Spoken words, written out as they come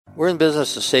We're in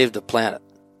business to save the planet,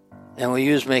 and we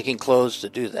use making clothes to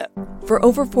do that. For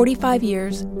over 45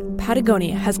 years,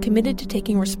 Patagonia has committed to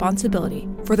taking responsibility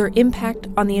for their impact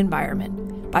on the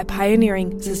environment by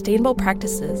pioneering sustainable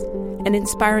practices and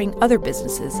inspiring other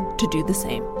businesses to do the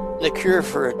same. The cure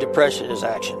for depression is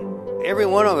action. Every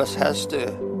one of us has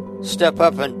to step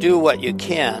up and do what you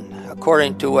can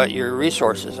according to what your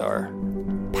resources are.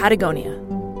 Patagonia,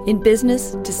 in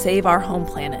business to save our home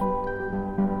planet.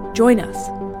 Join us.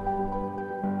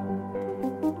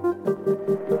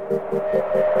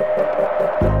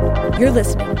 You're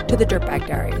listening to The Dirtbag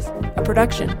Diaries, a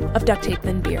production of Duct Tape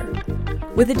Then Beer,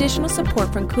 with additional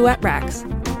support from Kuat Racks,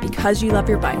 Because You Love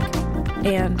Your Bike,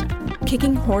 and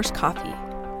Kicking Horse Coffee.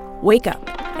 Wake up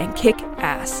and kick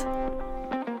ass.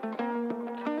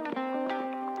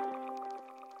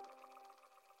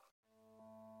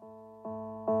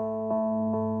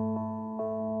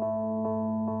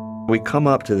 We come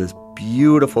up to this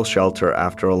beautiful shelter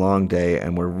after a long day,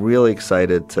 and we're really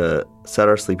excited to set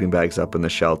our sleeping bags up in the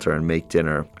shelter and make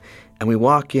dinner. And we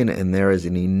walk in, and there is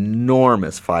an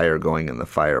enormous fire going in the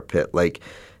fire pit. Like,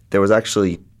 there was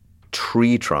actually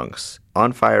tree trunks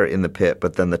on fire in the pit,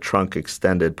 but then the trunk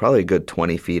extended probably a good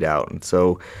 20 feet out. And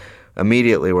so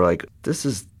immediately we're like, this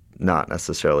is not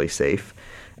necessarily safe.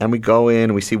 And we go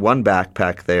in, we see one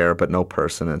backpack there, but no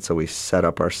person. And so we set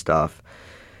up our stuff.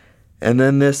 And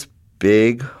then this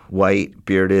big, white,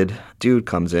 bearded dude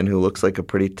comes in who looks like a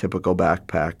pretty typical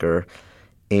backpacker,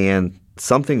 and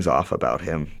something's off about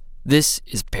him. This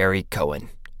is Perry Cohen.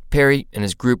 Perry and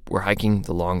his group were hiking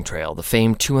the Long Trail, the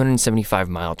famed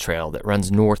 275-mile trail that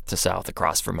runs north to south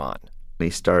across Vermont.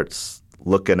 He starts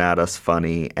looking at us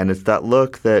funny, and it's that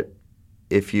look that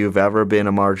if you've ever been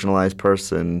a marginalized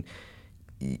person,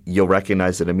 you'll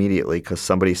recognize it immediately because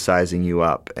somebody's sizing you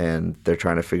up and they're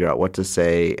trying to figure out what to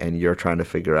say, and you're trying to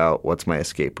figure out what's my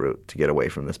escape route to get away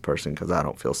from this person because I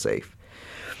don't feel safe.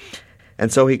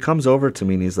 And so he comes over to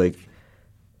me and he's like,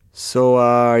 so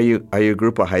are you a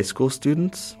group of high school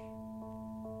students?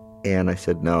 And I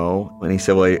said, no. And he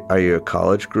said, well, are you a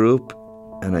college group?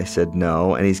 And I said,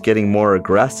 no. And he's getting more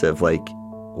aggressive, like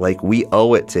we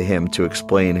owe it to him to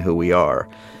explain who we are.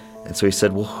 And so he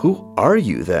said, well, who are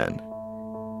you then?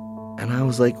 And I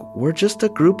was like, we're just a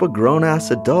group of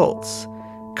grown-ass adults.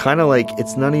 Kind of like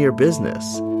it's none of your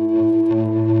business.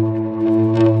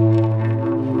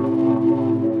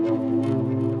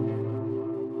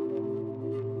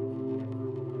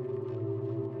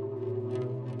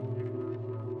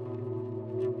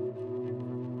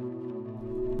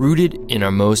 Rooted in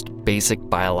our most basic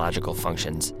biological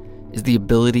functions is the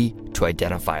ability to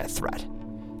identify a threat.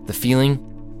 The feeling,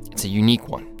 it's a unique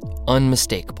one,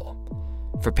 unmistakable.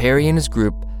 For Perry and his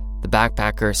group, the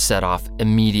backpacker set off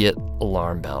immediate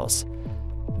alarm bells.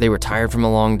 They were tired from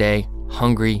a long day,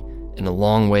 hungry, and a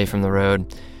long way from the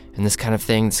road. And this kind of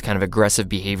thing, this kind of aggressive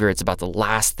behavior, it's about the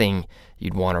last thing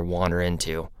you'd want to wander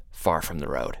into, far from the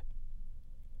road.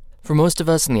 For most of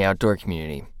us in the outdoor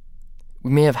community, we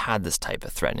may have had this type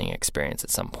of threatening experience at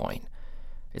some point.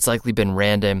 It's likely been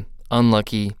random,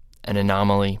 unlucky, an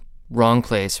anomaly, wrong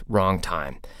place, wrong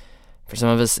time. For some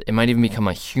of us, it might even become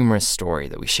a humorous story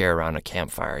that we share around a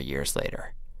campfire years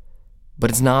later. But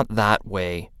it's not that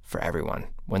way for everyone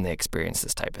when they experience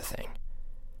this type of thing.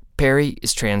 Perry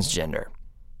is transgender.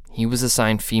 He was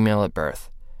assigned female at birth.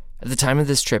 At the time of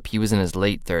this trip, he was in his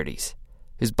late 30s.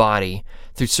 His body,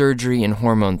 through surgery and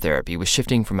hormone therapy, was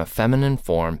shifting from a feminine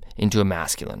form into a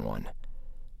masculine one.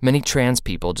 Many trans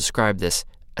people describe this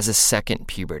as a second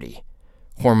puberty.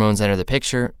 Hormones enter the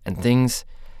picture, and things,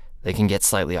 they can get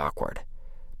slightly awkward.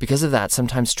 Because of that,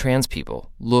 sometimes trans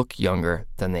people look younger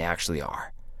than they actually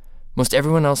are. Most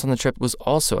everyone else on the trip was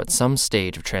also at some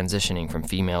stage of transitioning from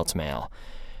female to male.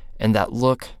 And that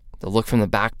look, the look from the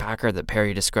backpacker that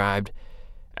Perry described,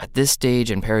 at this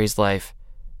stage in Perry's life,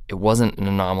 it wasn't an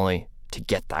anomaly to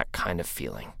get that kind of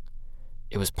feeling.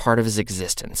 It was part of his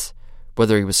existence,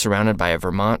 whether he was surrounded by a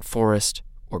Vermont forest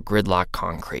or gridlock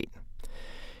concrete.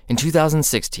 In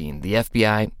 2016, the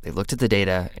FBI, they looked at the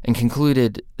data and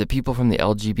concluded that people from the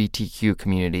LGBTQ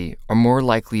community are more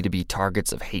likely to be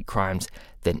targets of hate crimes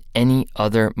than any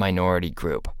other minority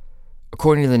group.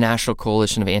 According to the National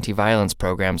Coalition of Anti-Violence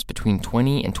Programs, between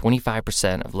 20 and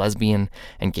 25% of lesbian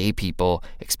and gay people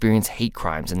experience hate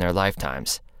crimes in their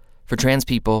lifetimes. For trans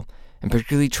people, and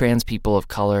particularly trans people of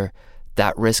color,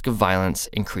 that risk of violence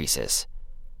increases.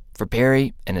 For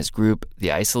Perry and his group,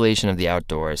 the isolation of the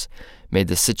outdoors made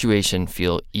the situation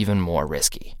feel even more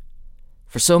risky.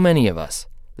 For so many of us,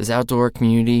 this outdoor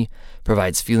community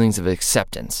provides feelings of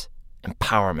acceptance,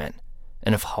 empowerment,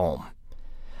 and of home.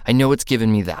 I know it's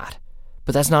given me that,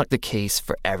 but that's not the case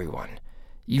for everyone.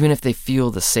 even if they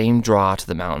feel the same draw to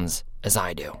the mountains as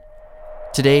I do.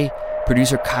 Today,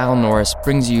 producer Kyle Norris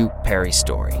brings you Perry's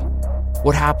story.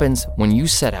 What happens when you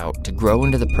set out to grow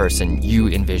into the person you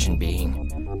envision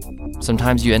being?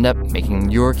 Sometimes you end up making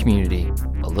your community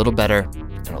a little better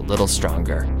and a little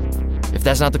stronger. If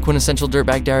that's not the quintessential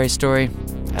Dirtbag Diaries story,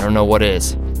 I don't know what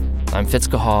is. I'm Fitz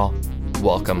Cahall.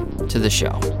 Welcome to the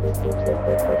show.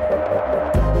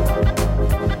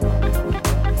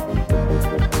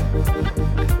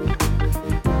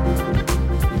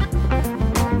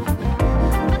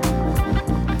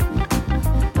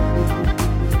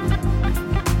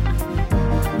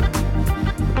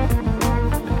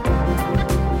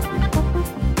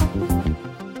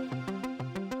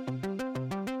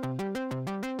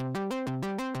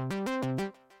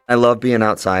 I love being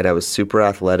outside. I was super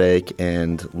athletic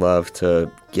and loved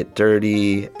to get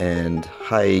dirty and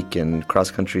hike and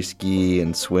cross-country ski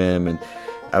and swim. And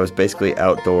I was basically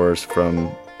outdoors from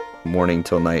morning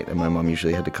till night, and my mom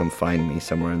usually had to come find me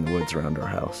somewhere in the woods around our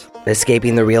house.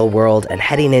 Escaping the real world and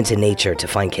heading into nature to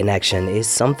find connection is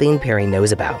something Perry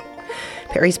knows about.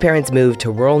 Perry's parents moved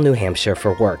to rural New Hampshire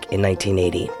for work in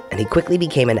 1980, and he quickly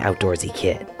became an outdoorsy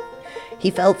kid. He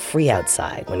felt free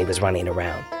outside when he was running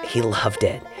around. He loved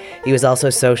it. He was also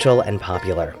social and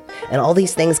popular. And all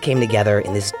these things came together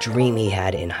in this dream he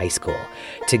had in high school,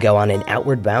 to go on an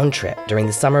outward bound trip during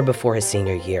the summer before his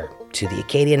senior year to the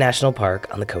Acadia National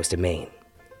Park on the coast of Maine.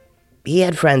 He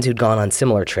had friends who'd gone on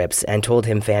similar trips and told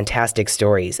him fantastic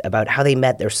stories about how they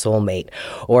met their soulmate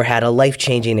or had a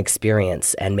life-changing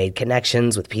experience and made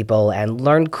connections with people and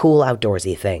learned cool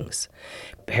outdoorsy things.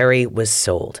 Perry was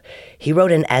sold. He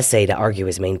wrote an essay to argue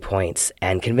his main points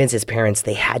and convince his parents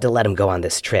they had to let him go on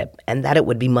this trip and that it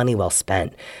would be money well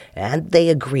spent. And they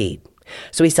agreed.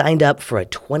 So he signed up for a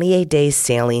 28-day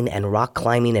sailing and rock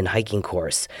climbing and hiking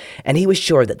course, and he was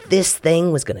sure that this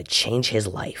thing was going to change his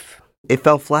life. It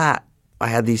fell flat. I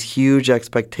had these huge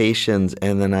expectations,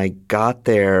 and then I got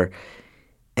there,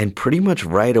 and pretty much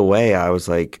right away I was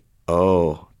like,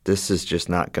 oh, this is just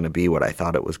not going to be what I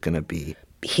thought it was going to be.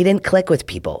 He didn't click with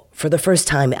people for the first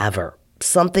time ever.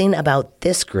 Something about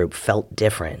this group felt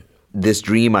different. This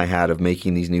dream I had of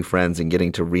making these new friends and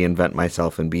getting to reinvent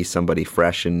myself and be somebody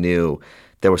fresh and new,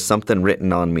 there was something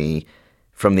written on me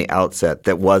from the outset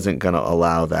that wasn't going to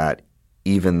allow that,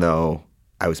 even though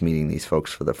I was meeting these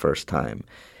folks for the first time.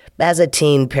 As a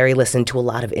teen, Perry listened to a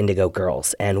lot of Indigo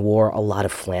Girls and wore a lot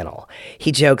of flannel.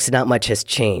 He jokes not much has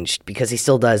changed because he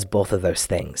still does both of those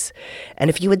things. And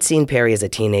if you had seen Perry as a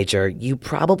teenager, you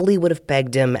probably would have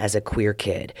pegged him as a queer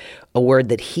kid, a word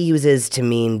that he uses to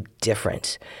mean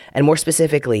different. And more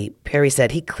specifically, Perry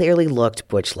said he clearly looked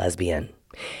butch lesbian.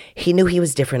 He knew he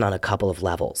was different on a couple of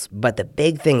levels, but the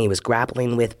big thing he was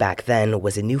grappling with back then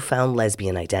was a newfound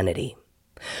lesbian identity.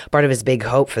 Part of his big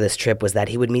hope for this trip was that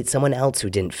he would meet someone else who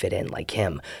didn't fit in like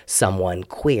him, someone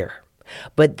queer.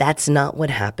 But that's not what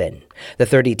happened. The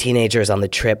 30 teenagers on the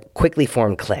trip quickly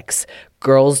formed cliques.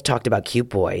 Girls talked about cute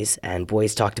boys, and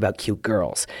boys talked about cute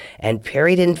girls. And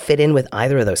Perry didn't fit in with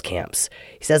either of those camps.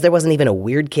 He says there wasn't even a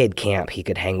weird kid camp he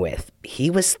could hang with.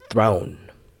 He was thrown.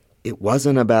 It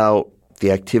wasn't about the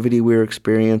activity we were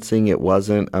experiencing. It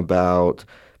wasn't about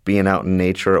being out in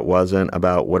nature. It wasn't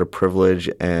about what a privilege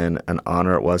and an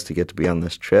honor it was to get to be on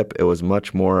this trip. It was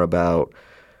much more about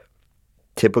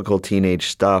typical teenage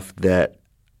stuff that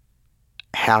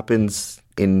happens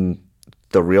in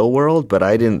the real world, but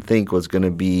I didn't think was going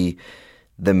to be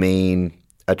the main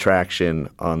attraction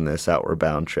on this outward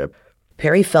bound trip.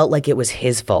 Perry felt like it was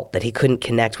his fault that he couldn't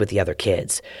connect with the other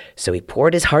kids, so he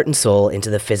poured his heart and soul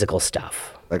into the physical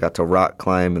stuff. I got to rock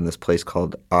climb in this place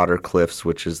called Otter Cliffs,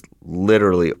 which is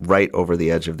literally right over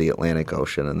the edge of the Atlantic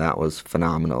Ocean, and that was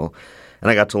phenomenal. And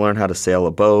I got to learn how to sail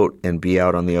a boat and be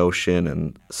out on the ocean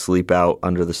and sleep out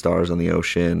under the stars on the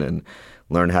ocean and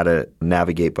learn how to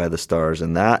navigate by the stars,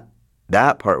 and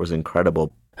that part was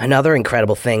incredible. Another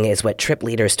incredible thing is what trip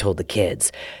leaders told the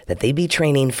kids, that they'd be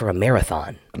training for a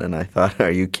marathon. And I thought, are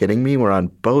you kidding me? We're on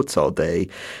boats all day.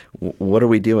 What are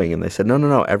we doing? And they said,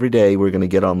 no. Every day we're going to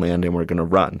get on land and we're going to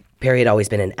run. Perry had always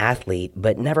been an athlete,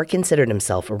 but never considered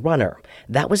himself a runner.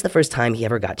 That was the first time he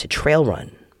ever got to trail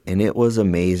run. And it was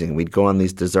amazing. We'd go on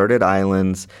these deserted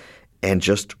islands and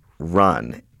just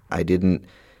run. I didn't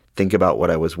think about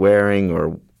what I was wearing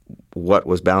or what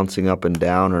was bouncing up and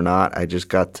down or not. I just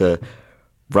got to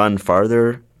run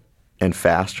farther and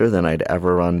faster than I'd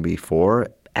ever run before.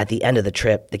 At the end of the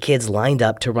trip, the kids lined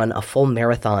up to run a full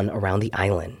marathon around the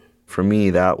island. For me,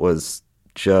 that was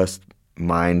just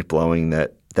mind-blowing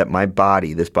that my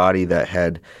body, this body that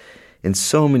had in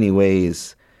so many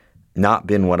ways not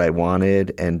been what I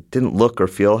wanted and didn't look or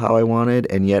feel how I wanted,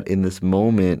 and yet in this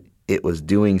moment, it was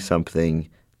doing something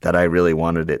that I really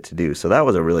wanted it to do. So that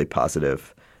was a really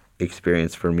positive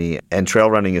experience for me. And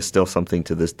trail running is still something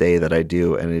to this day that I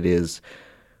do, and it is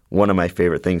one of my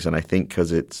favorite things. And I think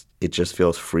because it just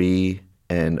feels free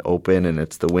and open, and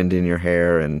it's the wind in your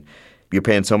hair, and you're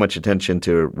paying so much attention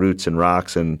to roots and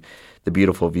rocks and the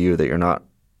beautiful view that you're not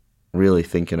really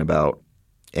thinking about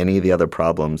any of the other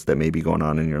problems that may be going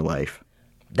on in your life.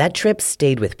 That trip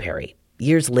stayed with Perry.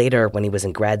 Years later, when he was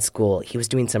in grad school, he was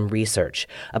doing some research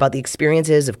about the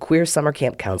experiences of queer summer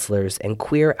camp counselors and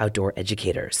queer outdoor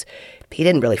educators. He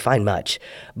didn't really find much,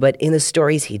 but in the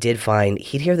stories he did find,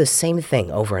 he'd hear the same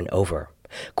thing over and over.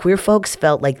 Queer folks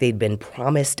felt like they'd been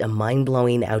promised a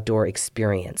mind-blowing outdoor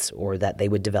experience, or that they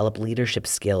would develop leadership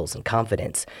skills and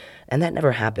confidence, and that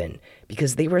never happened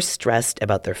because they were stressed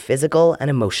about their physical and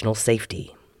emotional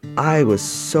safety. I was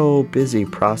so busy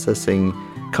processing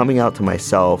coming out to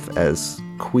myself as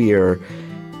queer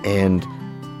and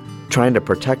trying to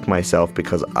protect myself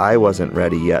because I wasn't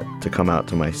ready yet to come out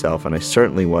to myself, and I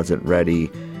certainly wasn't ready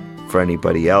for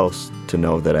anybody else to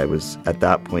know that I was at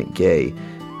that point gay.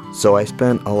 So I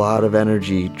spent a lot of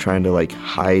energy trying to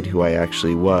hide who I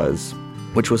actually was,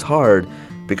 which was hard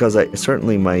because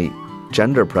certainly my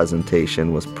gender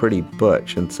presentation was pretty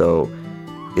butch, and so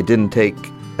it didn't take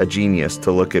a genius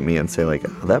to look at me and say, oh,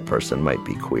 that person might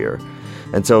be queer.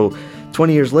 And so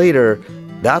 20 years later,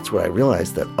 that's what I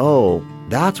realized, that, oh,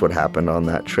 that's what happened on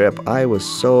that trip. I was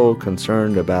so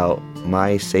concerned about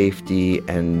my safety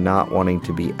and not wanting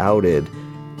to be outed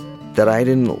that I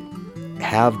didn't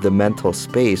have the mental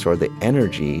space or the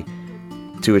energy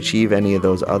to achieve any of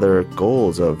those other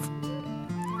goals of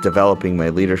developing my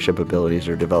leadership abilities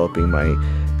or developing my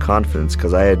confidence,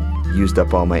 because I had used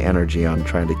up all my energy on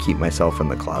trying to keep myself in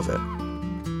the closet.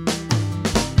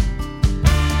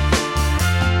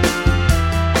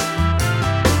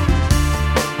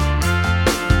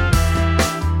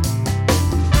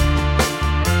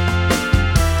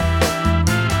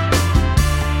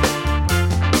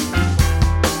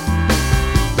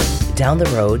 Down the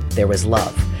road, there was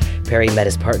love. Perry met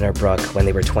his partner, Brooke, when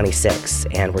they were 26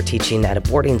 and were teaching at a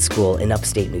boarding school in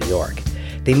upstate New York.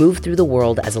 They moved through the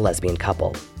world as a lesbian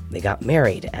couple. They got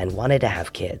married and wanted to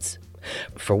have kids.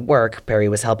 For work, Perry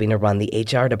was helping to run the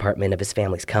HR department of his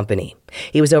family's company.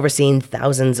 He was overseeing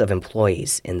thousands of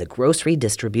employees in the grocery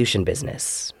distribution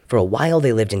business. For a while,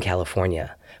 they lived in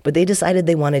California, but they decided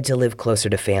they wanted to live closer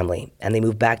to family, and they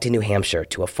moved back to New Hampshire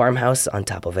to a farmhouse on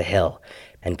top of a hill.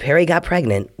 And Perry got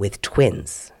pregnant with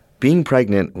twins. Being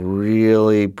pregnant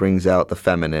really brings out the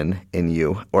feminine in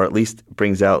you, or at least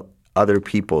brings out other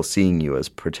people seeing you as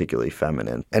particularly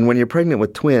feminine. And when you're pregnant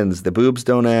with twins, the boobs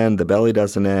don't end, the belly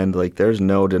doesn't end. There's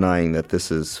no denying that this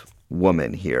is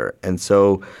woman here. And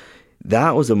so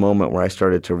that was a moment where I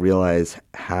started to realize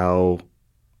how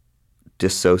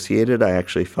dissociated I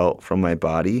actually felt from my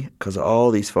body, because all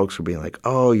these folks were being like,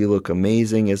 oh, you look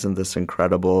amazing, isn't this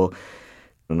incredible?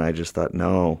 And I just thought,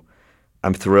 no,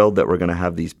 I'm thrilled that we're going to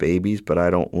have these babies, but I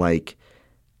don't like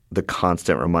the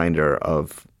constant reminder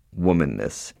of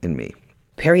womanness in me.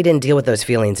 Perry didn't deal with those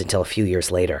feelings until a few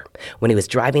years later, when he was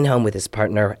driving home with his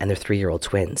partner and their 3-year-old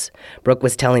twins. Brooke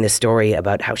was telling a story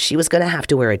about how she was going to have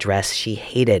to wear a dress she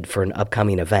hated for an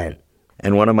upcoming event.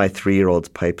 And one of my 3-year-olds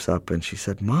pipes up and she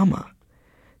said, Mama,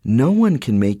 no one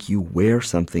can make you wear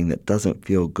something that doesn't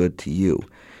feel good to you.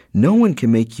 No one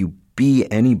can make you be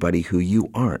anybody who you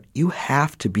aren't. You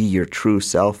have to be your true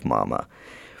self, Mama.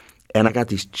 And I got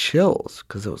these chills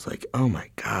because it was like, oh my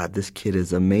God, this kid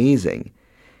is amazing.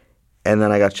 And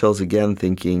then I got chills again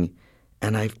thinking,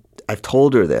 and I've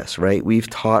told her this, right? We've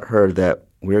taught her that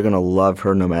we're going to love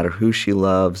her no matter who she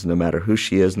loves, no matter who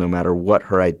she is, no matter what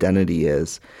her identity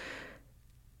is.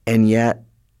 And yet,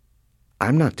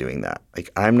 I'm not doing that.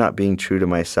 I'm not being true to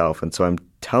myself. And so I'm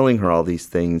telling her all these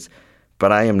things,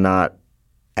 but I am not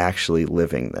actually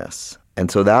living this. And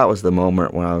so that was the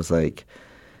moment when I was like,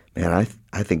 man,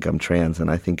 I think I'm trans, and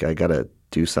I think I got to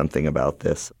do something about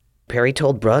this. Perry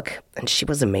told Brooke, and she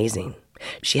was amazing.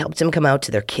 She helped him come out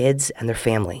to their kids and their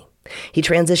family. He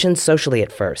transitioned socially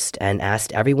at first and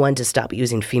asked everyone to stop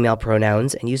using female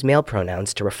pronouns and use male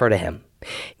pronouns to refer to him.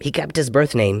 He kept his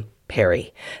birth name,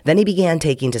 Perry. Then he began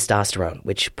taking testosterone,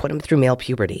 which put him through male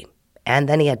puberty. And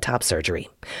then he had top surgery.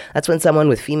 That's when someone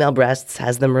with female breasts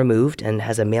has them removed and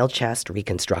has a male chest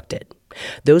reconstructed.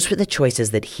 Those were the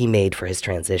choices that he made for his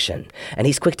transition. And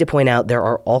he's quick to point out there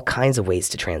are all kinds of ways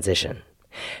to transition.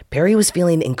 Perry was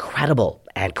feeling incredible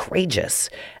and courageous,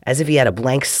 as if he had a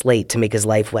blank slate to make his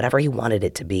life whatever he wanted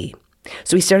it to be.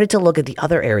 So he started to look at the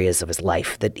other areas of his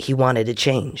life that he wanted to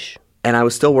change. And I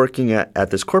was still working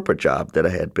at this corporate job that I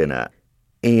had been at.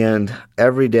 And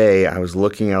every day I was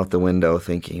looking out the window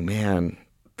thinking, man,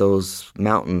 those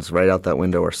mountains right out that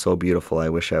window are so beautiful. I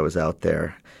wish I was out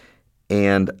there.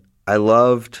 And I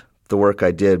loved the work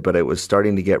I did, but it was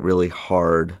starting to get really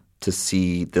hard to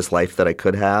see this life that I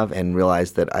could have and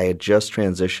realize that I had just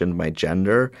transitioned my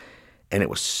gender, and it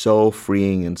was so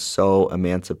freeing and so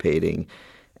emancipating.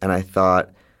 And I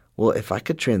thought, well, if I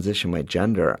could transition my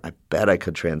gender, I bet I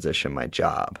could transition my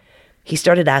job. He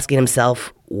started asking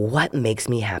himself, what makes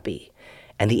me happy?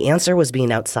 And the answer was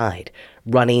being outside,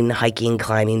 running, hiking,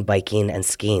 climbing, biking, and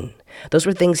skiing. Those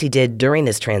were things he did during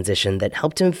his transition that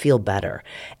helped him feel better,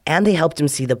 and they helped him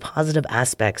see the positive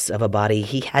aspects of a body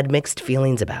he had mixed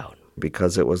feelings about.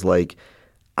 Because it was like,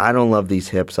 I don't love these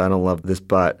hips, I don't love this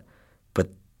butt, but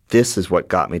this is what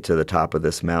got me to the top of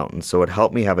this mountain. So it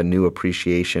helped me have a new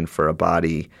appreciation for a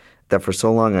body that for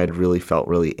so long I'd really felt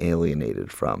really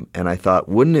alienated from. And I thought,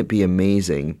 wouldn't it be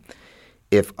amazing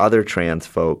if other trans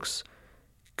folks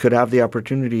could have the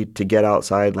opportunity to get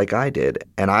outside like I did?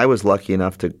 And I was lucky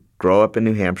enough to grow up in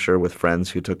New Hampshire with friends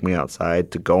who took me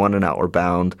outside, to go on an Outward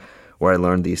Bound where I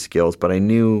learned these skills. But I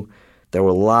knew there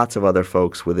were lots of other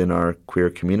folks within our queer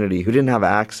community who didn't have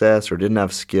access or didn't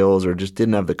have skills or just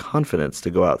didn't have the confidence to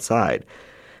go outside.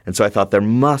 And so I thought there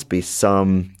must be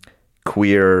some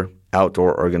queer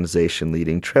outdoor organization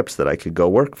leading trips that I could go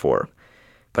work for.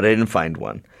 But I didn't find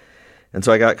one. And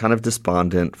so I got kind of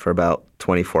despondent for about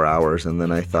 24 hours, and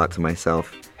then I thought to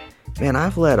myself, man,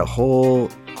 I've led a whole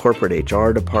corporate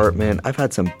HR department. I've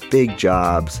had some big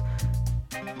jobs.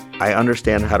 I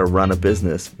understand how to run a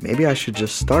business. Maybe I should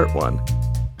just start one.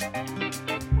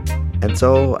 And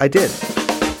so I did.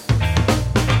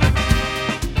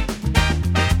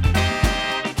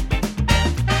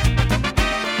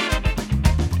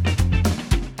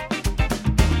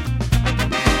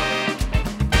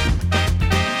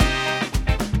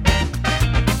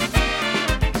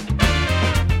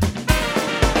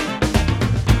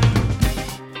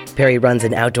 Perry runs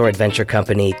an outdoor adventure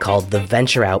company called the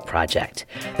Venture Out Project.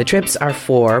 The trips are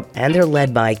for, and they're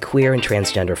led by, queer and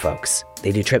transgender folks.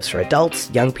 They do trips for adults,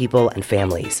 young people, and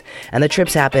families. And the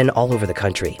trips happen all over the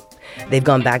country. They've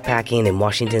gone backpacking in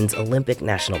Washington's Olympic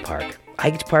National Park,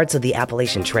 hiked parts of the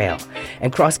Appalachian Trail,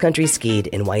 and cross-country skied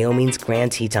in Wyoming's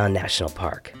Grand Teton National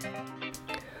Park.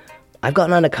 I've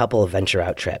gotten on a couple of Venture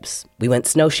Out trips. We went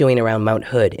snowshoeing around Mount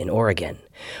Hood in Oregon.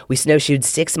 We snowshoed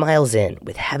 6 miles in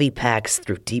with heavy packs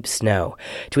through deep snow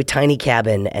to a tiny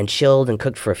cabin and chilled and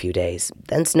cooked for a few days,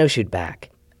 then snowshoed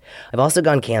back. I've also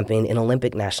gone camping in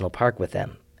Olympic National Park with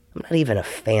them. I'm not even a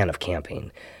fan of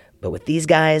camping, but with these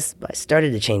guys, I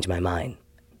started to change my mind.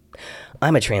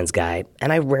 I'm a trans guy,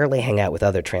 and I rarely hang out with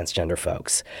other transgender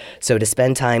folks. So to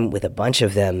spend time with a bunch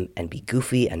of them and be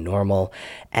goofy and normal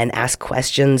and ask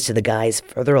questions to the guys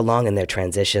further along in their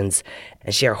transitions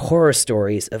and share horror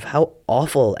stories of how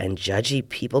awful and judgy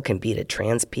people can be to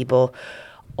trans people,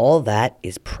 all that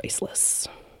is priceless.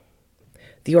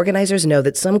 The organizers know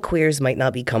that some queers might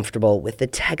not be comfortable with the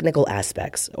technical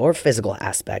aspects or physical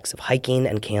aspects of hiking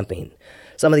and camping.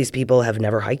 Some of these people have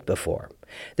never hiked before.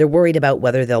 They're worried about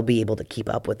whether they'll be able to keep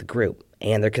up with the group,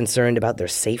 and they're concerned about their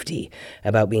safety,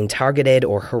 about being targeted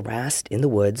or harassed in the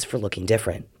woods for looking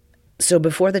different. So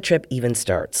before the trip even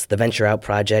starts, the Venture Out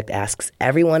Project asks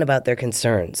everyone about their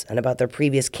concerns and about their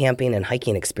previous camping and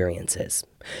hiking experiences.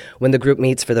 When the group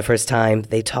meets for the first time,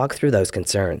 they talk through those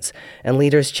concerns, and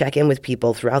leaders check in with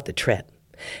people throughout the trip.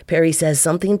 Perry says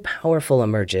something powerful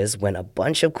emerges when a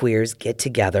bunch of queers get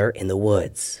together in the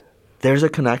woods. There's a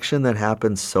connection that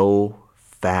happens so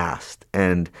fast,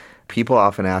 and people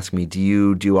often ask me, do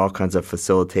you do all kinds of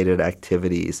facilitated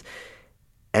activities?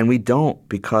 And we don't,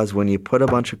 because when you put a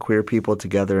bunch of queer people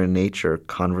together in nature,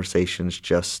 conversations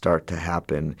just start to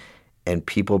happen, and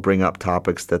people bring up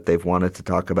topics that they've wanted to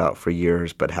talk about for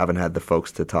years but haven't had the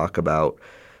folks to talk about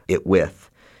it with.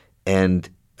 And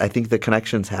I think the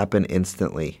connections happen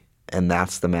instantly, and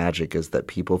that's the magic, is that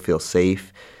people feel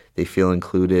safe, they feel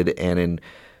included, and in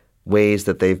ways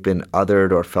that they've been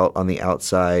othered or felt on the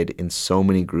outside in so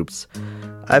many groups.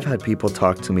 I've had people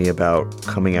talk to me about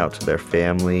coming out to their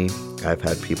family. I've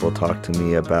had people talk to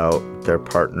me about their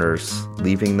partners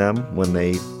leaving them when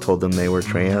they told them they were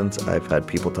trans. I've had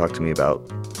people talk to me about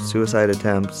suicide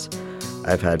attempts.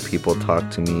 I've had people talk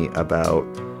to me about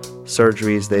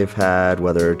surgeries they've had,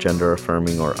 whether gender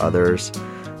affirming or others.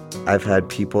 I've had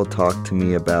people talk to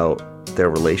me about their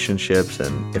relationships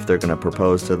and if they're going to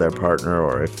propose to their partner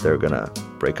or if they're going to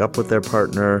break up with their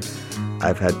partner.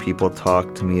 I've had people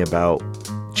talk to me about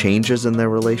changes in their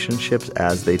relationships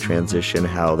as they transition,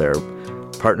 how their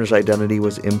partner's identity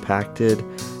was impacted.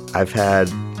 I've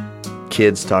had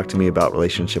kids talk to me about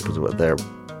relationships with their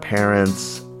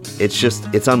parents,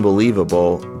 it's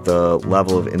unbelievable the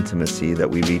level of intimacy that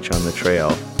we reach on the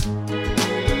trail.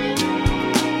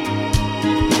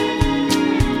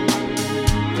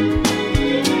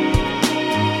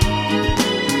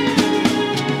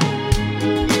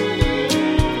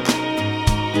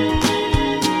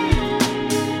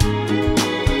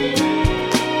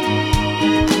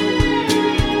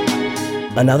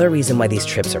 Another reason why these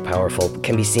trips are powerful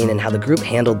can be seen in how the group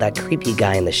handled that creepy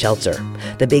guy in the shelter,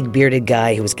 the big bearded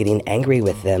guy who was getting angry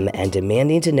with them and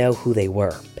demanding to know who they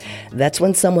were. That's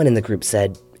when someone in the group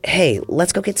said, "Hey,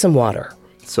 let's go get some water."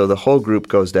 So the whole group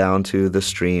goes down to the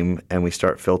stream and we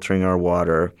start filtering our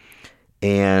water.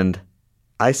 And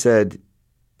I said,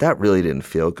 that really didn't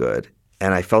feel good.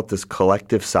 And I felt this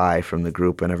collective sigh from the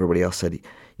group, and everybody else said,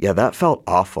 yeah, that felt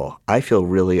awful. I feel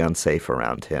really unsafe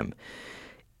around him.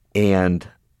 And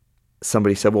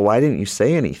somebody said, well, why didn't you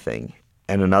say anything?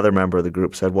 And another member of the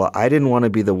group said, well, I didn't want to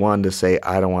be the one to say,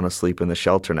 I don't want to sleep in the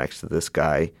shelter next to this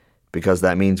guy, because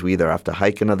that means we either have to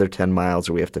hike another 10 miles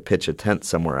or we have to pitch a tent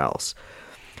somewhere else.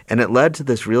 And it led to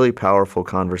this really powerful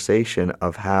conversation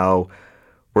of how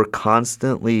we're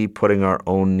constantly putting our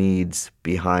own needs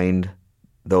behind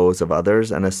those of others.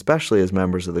 And especially as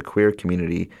members of the queer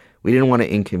community, we didn't want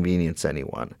to inconvenience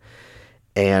anyone.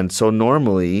 And so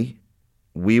normally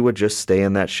we would just stay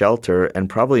in that shelter and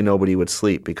probably nobody would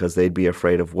sleep because they'd be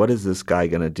afraid of, what is this guy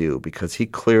going to do? Because he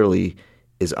clearly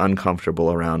is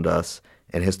uncomfortable around us.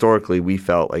 And historically, we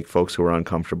felt like folks who are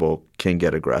uncomfortable can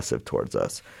get aggressive towards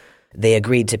us. They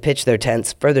agreed to pitch their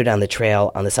tents further down the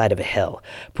trail on the side of a hill,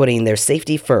 putting their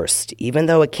safety first, even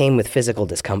though it came with physical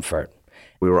discomfort.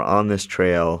 We were on this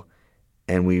trail,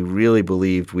 and we really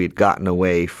believed we'd gotten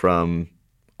away from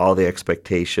all the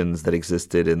expectations that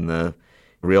existed in the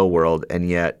real world, and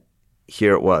yet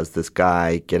here it was, this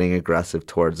guy getting aggressive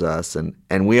towards us,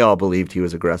 and we all believed he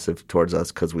was aggressive towards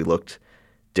us because we looked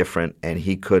different, and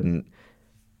he couldn't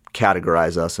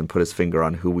categorize us and put his finger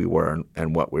on who we were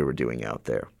and what we were doing out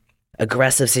there.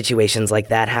 Aggressive situations like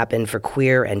that happen for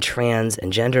queer and trans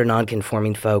and gender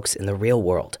nonconforming folks in the real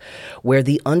world, where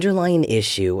the underlying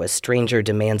issue a stranger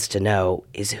demands to know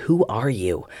is, who are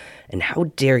you and how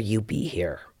dare you be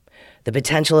here? The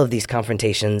potential of these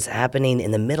confrontations happening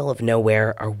in the middle of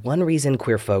nowhere are one reason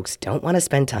queer folks don't want to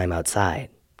spend time outside.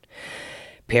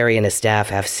 Perry and his staff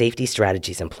have safety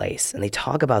strategies in place, and they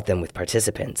talk about them with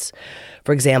participants.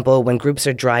 For example, when groups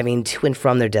are driving to and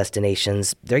from their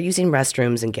destinations, they're using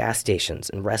restrooms and gas stations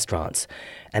and restaurants,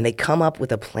 and they come up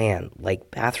with a plan,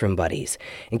 like bathroom buddies,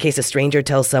 in case a stranger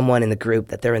tells someone in the group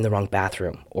that they're in the wrong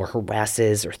bathroom or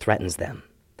harasses or threatens them.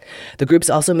 The groups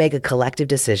also make a collective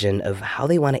decision of how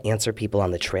they want to answer people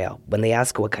on the trail when they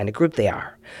ask what kind of group they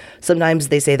are. Sometimes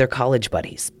they say they're college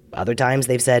buddies. Other times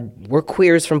they've said, we're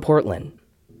queers from Portland.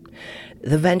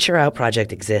 The Venture Out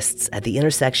project exists at the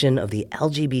intersection of the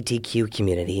LGBTQ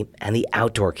community and the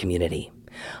outdoor community.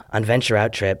 On Venture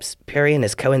Out trips, Perry and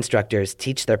his co-instructors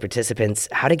teach their participants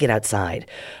how to get outside,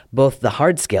 both the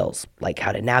hard skills, like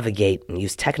how to navigate and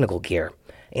use technical gear,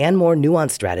 and more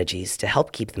nuanced strategies to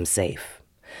help keep them safe.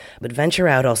 But Venture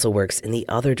Out also works in the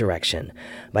other direction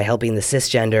by helping the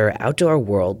cisgender outdoor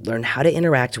world learn how to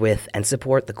interact with and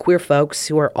support the queer folks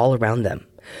who are all around them.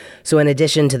 So in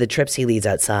addition to the trips he leads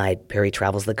outside, Perry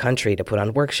travels the country to put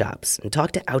on workshops and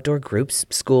talk to outdoor groups,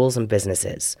 schools, and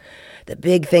businesses. The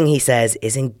big thing, he says,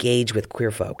 is engage with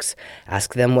queer folks.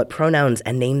 Ask them what pronouns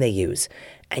and name they use,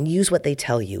 and use what they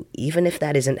tell you, even if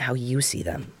that isn't how you see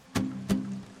them.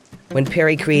 When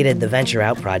Perry created the Venture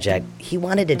Out project, he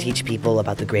wanted to teach people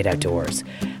about the great outdoors,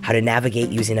 how to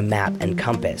navigate using a map and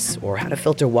compass, or how to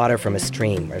filter water from a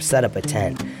stream or set up a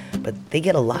tent. But they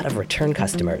get a lot of return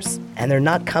customers, and they're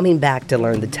not coming back to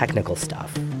learn the technical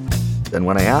stuff. And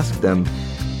when I asked them,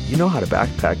 you know how to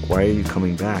backpack, why are you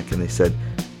coming back? And they said,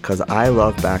 because I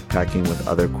love backpacking with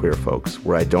other queer folks,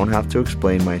 where I don't have to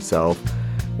explain myself,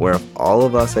 where if all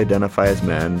of us identify as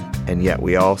men, and yet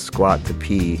we all squat to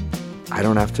pee, I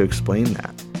don't have to explain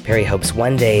that. Perry hopes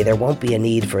one day there won't be a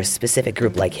need for a specific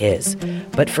group like his.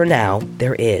 But for now,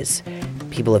 there is.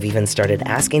 People have even started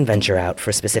asking Venture Out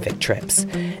for specific trips.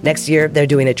 Next year, they're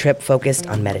doing a trip focused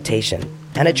on meditation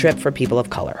and a trip for people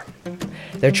of color.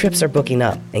 Their trips are booking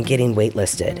up and getting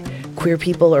waitlisted. Queer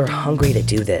people are hungry to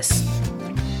do this.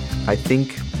 I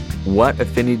think what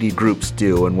affinity groups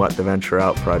do and what the Venture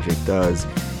Out project does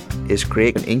is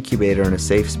create an incubator and a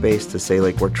safe space to say,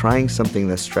 like, we're trying something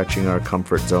that's stretching our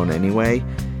comfort zone anyway,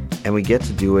 and we get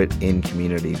to do it in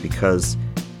community, because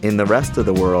in the rest of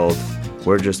the world,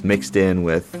 we're just mixed in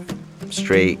with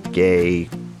straight, gay,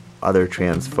 other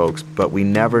trans folks, but we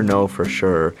never know for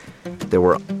sure that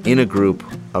we're in a group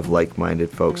of like-minded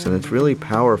folks, and it's really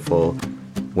powerful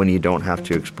when you don't have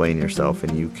to explain yourself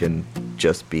and you can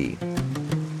just be.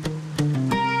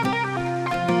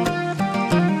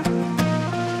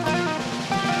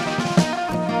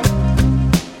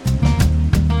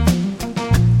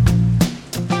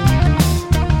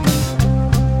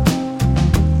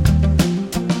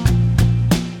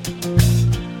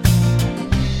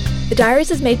 The Diaries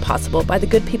is made possible by the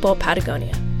good people of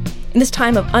Patagonia. In this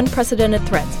time of unprecedented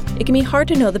threats, it can be hard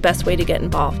to know the best way to get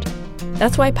involved.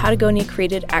 That's why Patagonia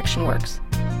created ActionWorks.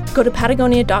 Go to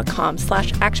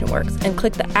patagonia.com/actionworks and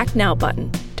click the Act Now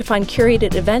button to find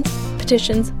curated events,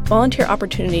 petitions, volunteer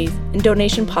opportunities, and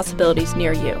donation possibilities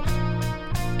near you.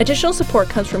 Additional support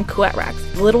comes from Kuat Racks,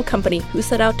 the little company who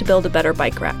set out to build a better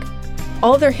bike rack.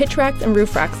 All of their hitch racks and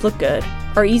roof racks look good,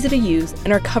 are easy to use,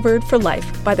 and are covered for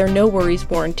life by their no-worries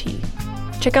warranty.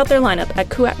 Check out their lineup at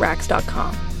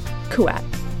kuatracks.com. Kuat,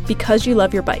 because you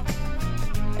love your bike.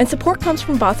 And support comes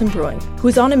from Boston Brewing, who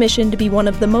is on a mission to be one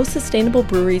of the most sustainable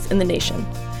breweries in the nation.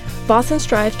 Boston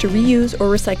strives to reuse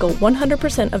or recycle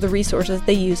 100% of the resources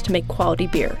they use to make quality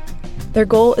beer. Their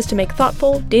goal is to make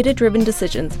thoughtful, data-driven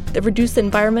decisions that reduce the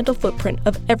environmental footprint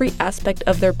of every aspect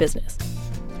of their business.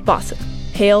 Boston,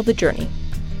 hail the journey.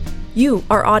 You,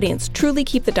 our audience, truly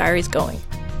keep the Diaries going.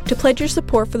 To pledge your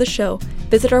support for the show,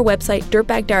 visit our website,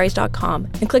 dirtbagdiaries.com,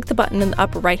 and click the button in the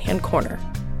upper right-hand corner.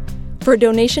 For a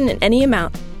donation in any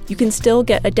amount, you can still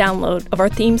get a download of our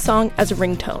theme song as a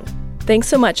ringtone. Thanks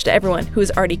so much to everyone who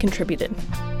has already contributed.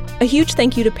 A huge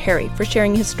thank you to Perry for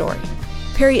sharing his story.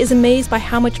 Perry is amazed by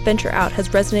how much Venture Out has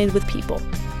resonated with people.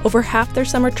 Over half their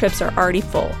summer trips are already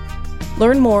full.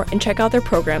 Learn more and check out their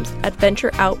programs at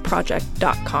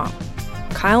ventureoutproject.com.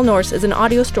 Kyle Norris is an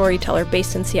audio storyteller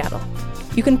based in Seattle.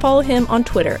 You can follow him on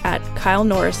Twitter at Kyle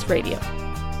Norris Radio.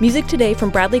 Music today from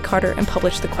Bradley Carter and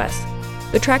Publish the Quest.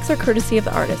 The tracks are courtesy of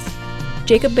the artists.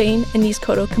 Jacob Bain and Nis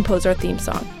Cotto compose our theme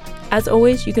song. As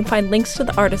always, you can find links to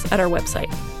the artists at our website.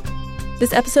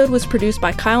 This episode was produced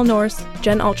by Kyle Norris,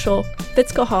 Jen Altschul,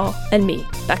 Fitz Cahal, and me,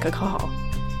 Becca Cahal.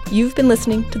 You've been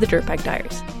listening to the Dirtbag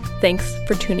Diaries. Thanks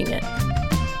for tuning in.